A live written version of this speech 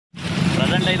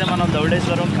Present అయితే మనం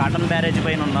Dhavaleswaram cotton barrage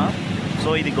పైన ఉన్నాం. సో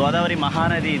ఇది గోదావరి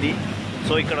మహానది ఇది.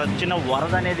 సో ఇక్కడ వచ్చిన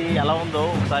వరద అనేది ఎలా ఉందో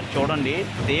ఒకసారి చూడండి.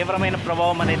 తీవ్రమైన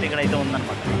ప్రభావం అనేది ఇక్కడైతే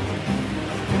ఉందన్నమాట.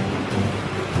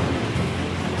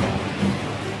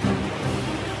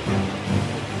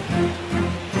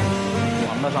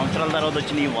 సంవత్సరాల తర్వాత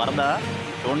వచ్చిన ఈ వరద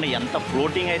చూడండి ఎంత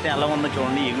ఫ్లోటింగ్ అయితే ఎలా ఉందో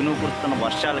చూడండి. ఎగును కురుస్తున్న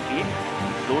వర్షాలకి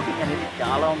ఫ్లోటింగ్ అనేది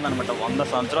చాలా ఉందన్నమాట.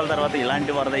 100 సంవత్సరాల తర్వాత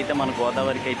ఇలాంటి వరద అయితే మన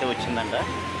గోదావరికి అయితే వచ్చిందంట.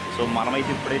 సో మనమైతే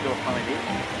ఇప్పుడైతే వస్తాం ఇది.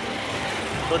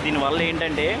 సో దీనివల్ల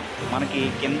ఏంటంటే మనకి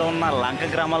కింద ఉన్న లంక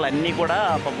గ్రామాలు అన్నీ కూడా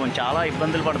పాపం చాలా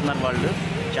ఇబ్బందులు పడుతున్నారు. వాళ్ళు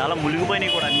చాలా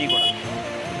మునిగిపోయినాయి కూడా అన్నీ కూడా.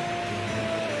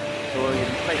 సో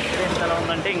ఎంత ఎక్స్పీరియన్స్ ఎలా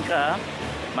ఉందంటే ఇంకా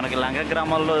మనకి లంక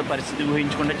గ్రామాల్లో పరిస్థితి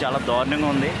ఊహించుకుంటే చాలా దారుణంగా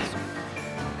ఉంది.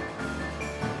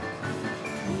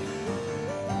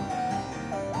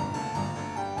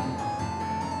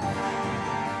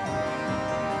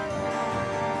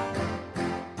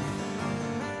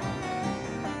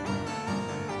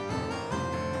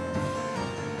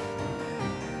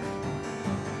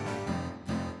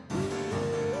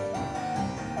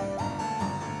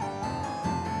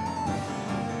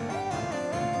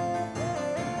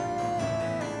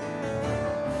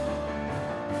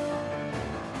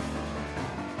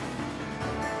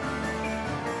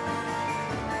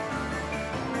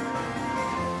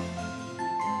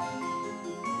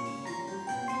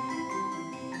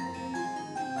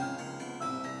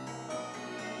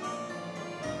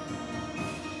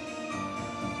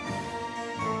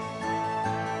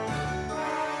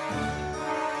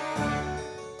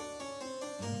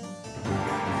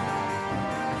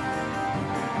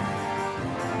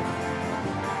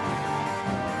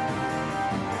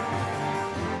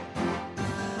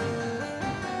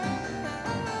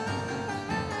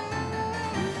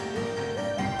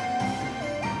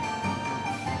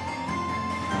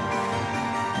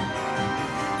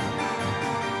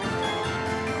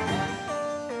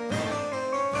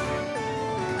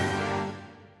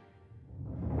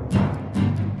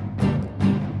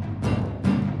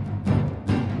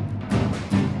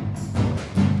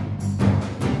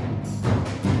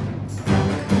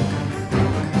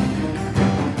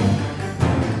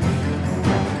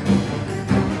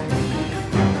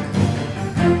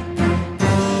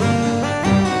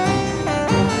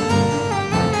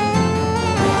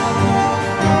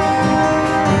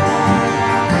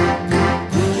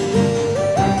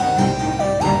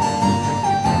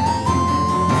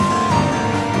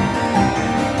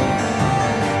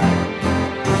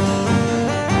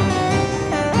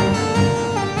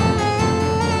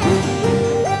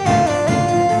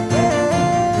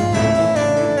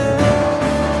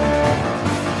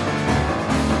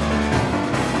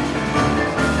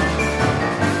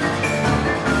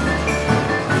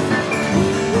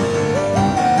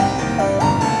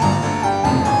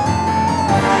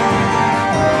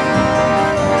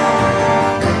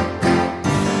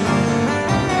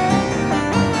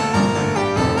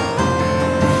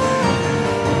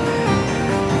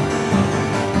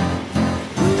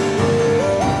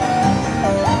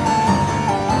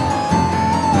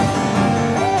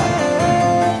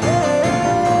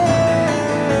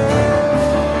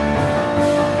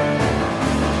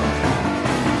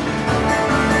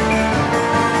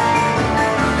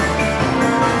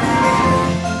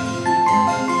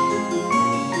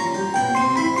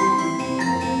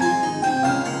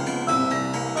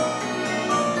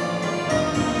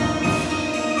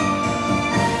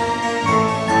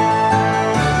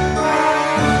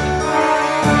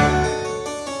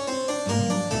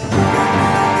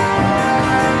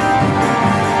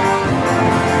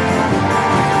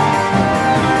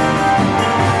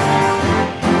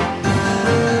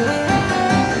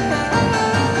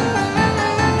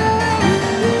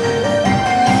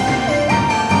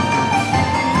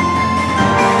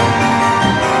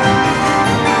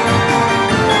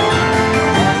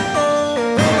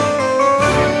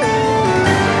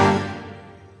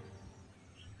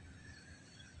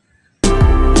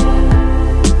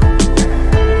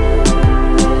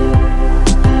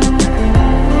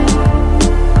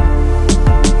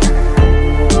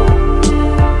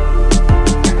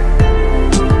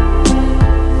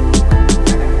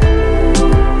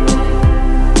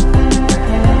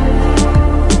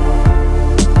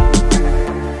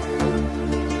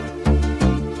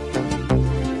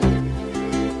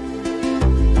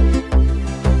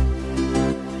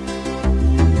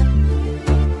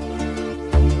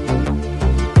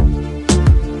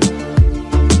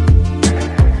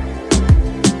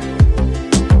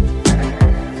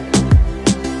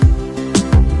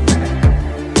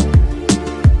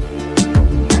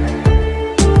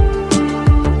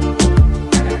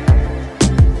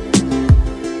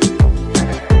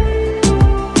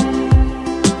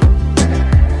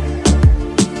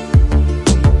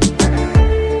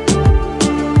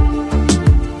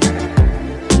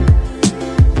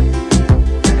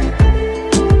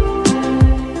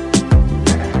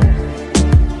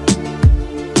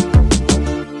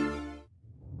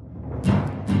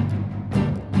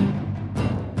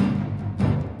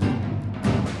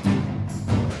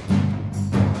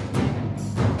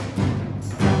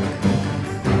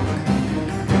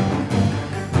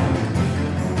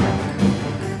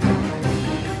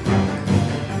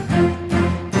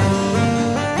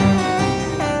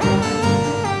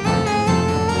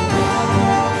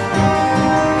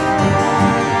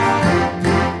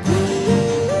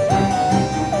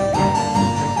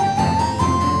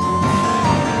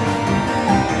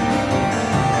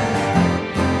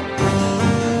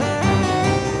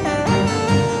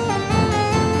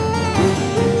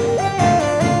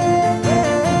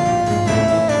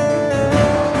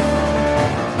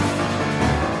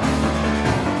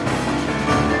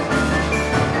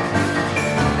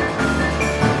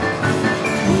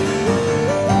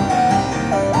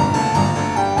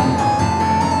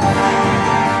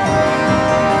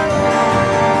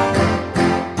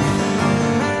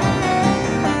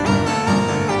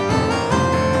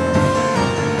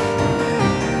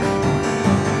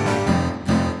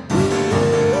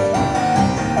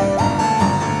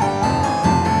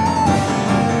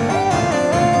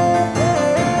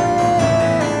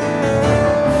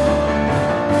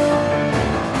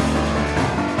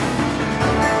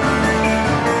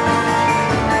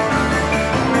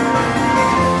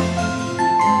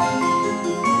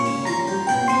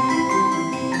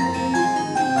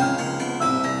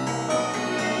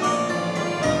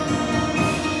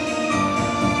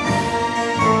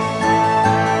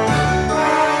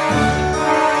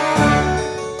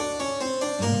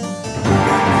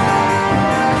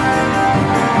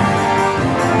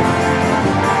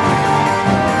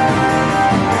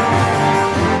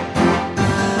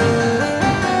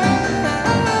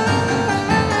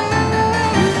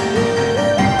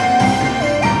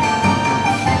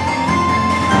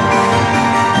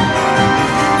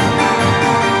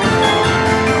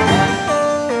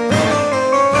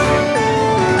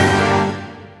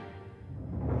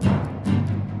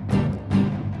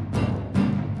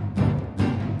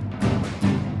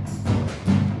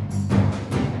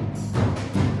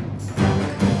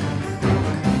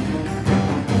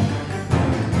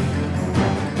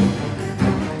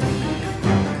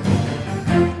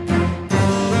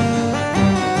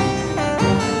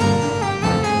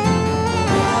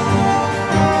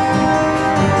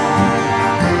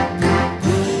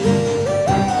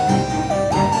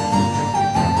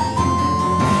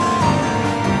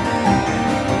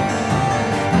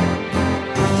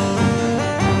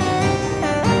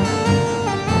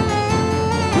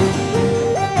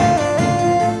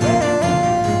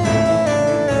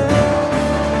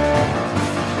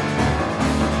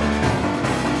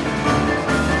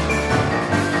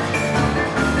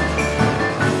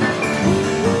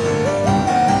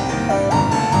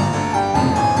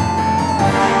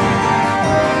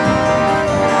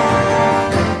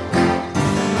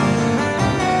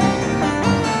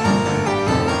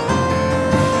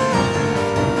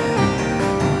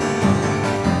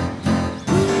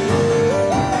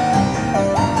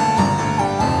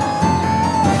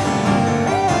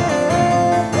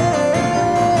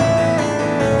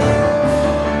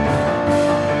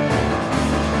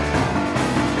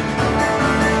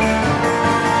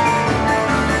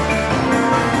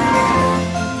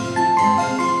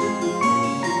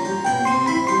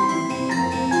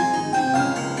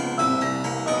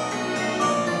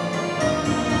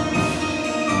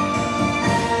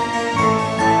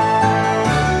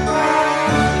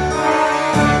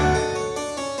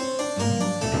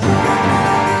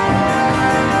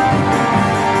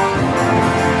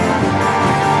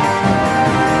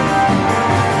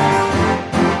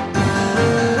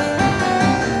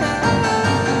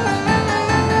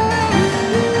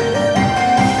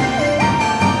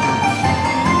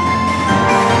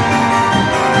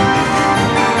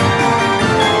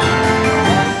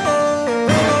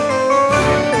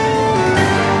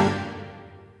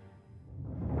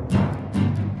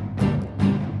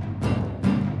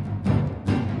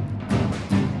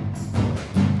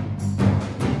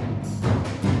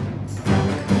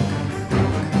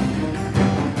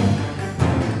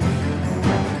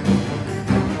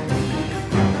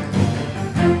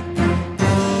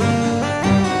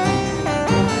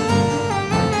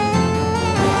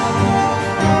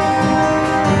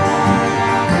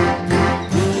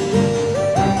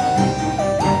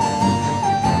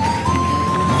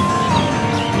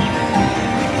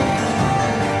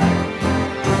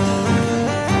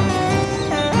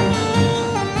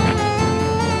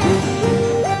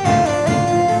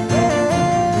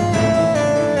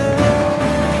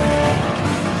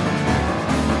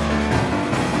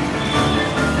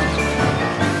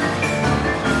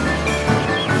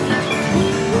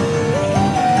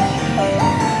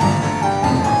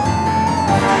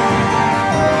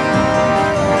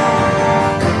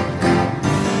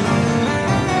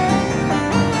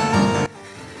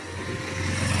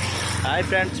 హాయ్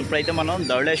ఫ్రెండ్స్, ఇప్పుడైతే మనం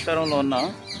ధవళేశ్వరంలో ఉన్నాం.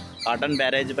 కాటన్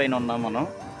బ్యారేజ్ పైన ఉన్నాం మనం.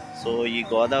 సో ఈ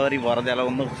గోదావరి వరద ఎలా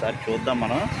ఉందో ఒకసారి చూద్దాం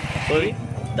మనం. సో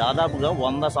దాదాపుగా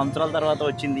 100 సంవత్సరాల తర్వాత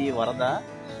వచ్చింది ఈ వరద.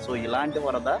 సో ఇలాంటి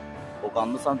వరద ఒక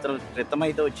 100 సంవత్సరాల క్రితం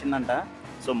అయితే వచ్చిందంట.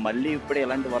 సో మళ్ళీ ఇప్పుడు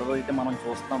ఇలాంటి వరద అయితే మనం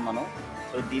చూస్తాం మనం.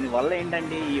 సో దీనివల్ల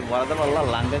ఏంటంటే ఈ వరద వల్ల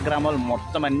లంక గ్రామాలు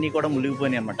మొత్తం అన్నీ కూడా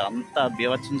మునిగిపోయినాయి అనమాట. అంత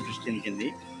బీభత్సం సృష్టించింది.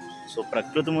 సో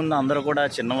ప్రకృతి ముందు అందరూ కూడా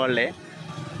చిన్నవాళ్లే.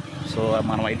 సో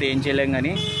మనం అయితే ఏం చేయలేం,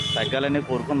 కానీ తగ్గాలని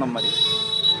కోరుకుందాం మరి.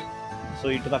 సో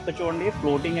ఇటు పక్క చూడండి,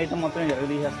 ఫ్లోటింగ్ అయితే మొత్తం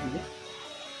ఎరగదీసేస్తుంది.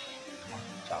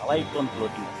 చాలా ఎక్కువ ఉంది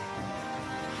ఫ్లోటింగ్.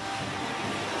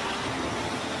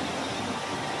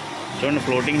 చూడండి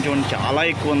ఫ్లోటింగ్ చూడండి, చాలా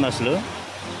ఎక్కువ ఉంది అసలు.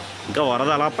 ఇంకా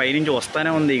వరద అలా పైనుంచి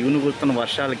వస్తూనే ఉంది. ఎగును కూస్తున్న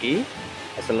వర్షాలకి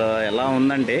అసలు ఎలా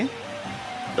ఉందంటే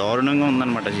దారుణంగా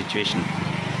ఉందన్నమాట సిచ్యువేషన్.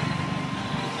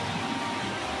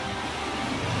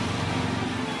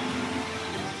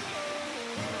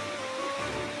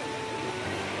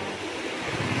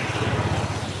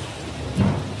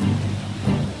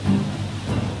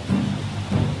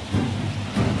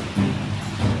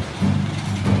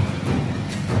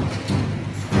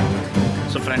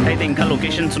 సో ఫ్రంట్ అయితే ఇంకా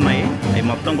లొకేషన్స్ ఉన్నాయి, అవి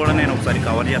మొత్తం కూడా నేను ఒకసారి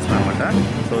కవర్ చేస్తాను అనమాట.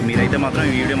 సో మీరైతే మాత్రం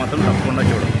ఈ వీడియో మాత్రం తప్పకుండా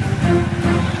చూడండి.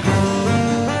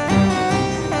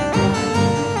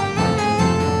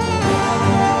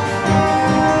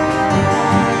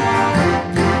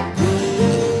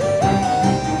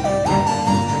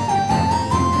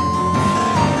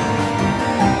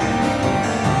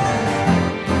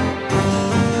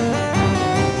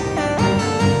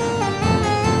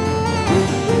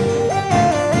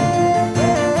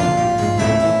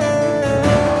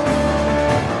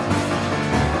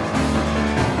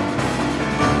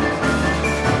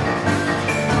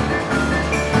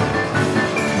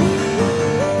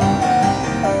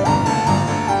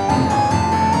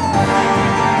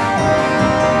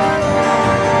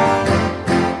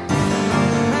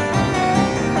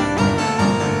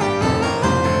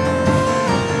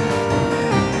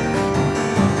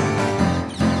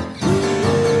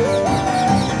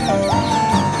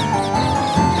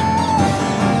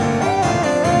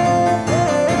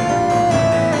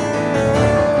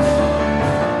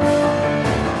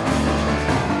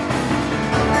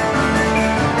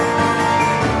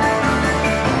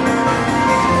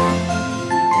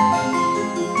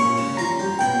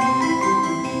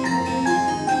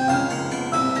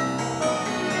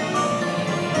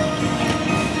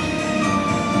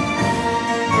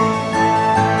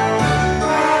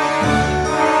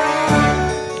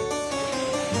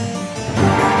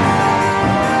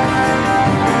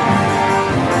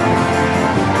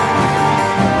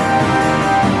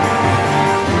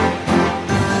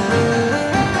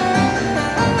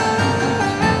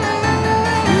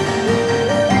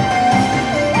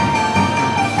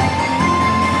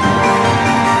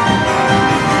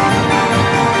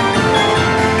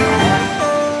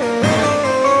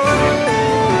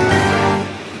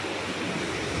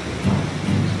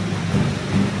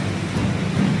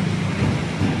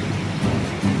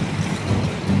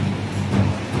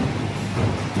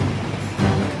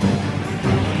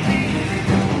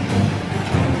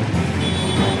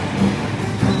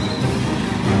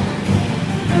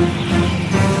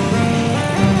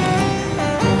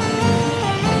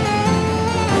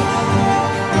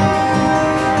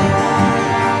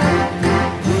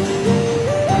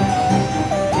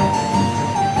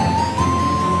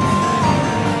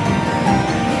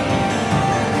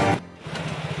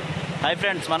 హాయ్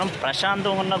ఫ్రెండ్స్, మనం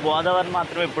ప్రశాంతంగా ఉన్న గోదావరిని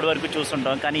మాత్రం ఇప్పటి వరకు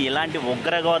చూస్తుంటాం, కానీ ఇలాంటి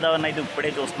ఉగ్ర గోదావరిని అయితే ఇప్పుడే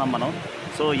చూస్తున్నాం మనం.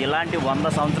 సో ఇలాంటి 100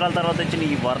 సంవత్సరాల తర్వాత వచ్చిన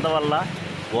ఈ వరద వల్ల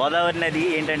గోదావరి నది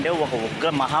ఏంటంటే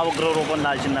ఒక మహా ఉగ్ర రూపం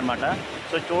దాల్చిందనమాట.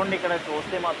 సో చూడండి, ఇక్కడ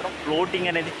చూస్తే మాత్రం ఫ్లోటింగ్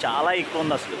అనేది చాలా ఎక్కువ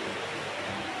ఉంది అసలు.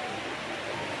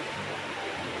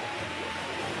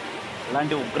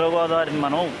 ఇలాంటి ఉగ్ర గోదావరిని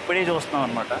మనం ఇప్పుడే చూస్తున్నాం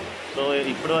అనమాట. సో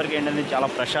ఇప్పటి వరకు ఏంటంటే చాలా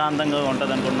ప్రశాంతంగా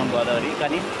ఉంటుంది అనుకుంటున్నాం గోదావరి,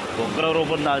 కానీ ఉగ్ర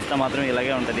రూపం దాల్చితే మాత్రం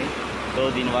ఇలాగే ఉంటుంది. సో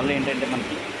దీనివల్ల ఏంటంటే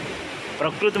మనకి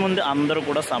ప్రకృతి ముందు అందరూ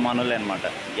కూడా సమానులే అనమాట.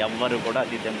 ఎవ్వరు కూడా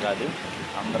అతీతం కాదు,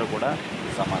 అందరూ కూడా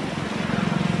సమానం.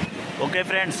 ఓకే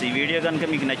ఫ్రెండ్స్, ఈ వీడియో కనుక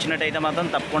మీకు నచ్చినట్టయితే మాత్రం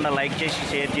తప్పకుండా లైక్ చేసి,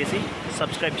 షేర్ చేసి,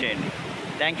 సబ్స్క్రైబ్ చేయండి.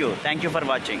 Thank you for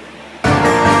watching.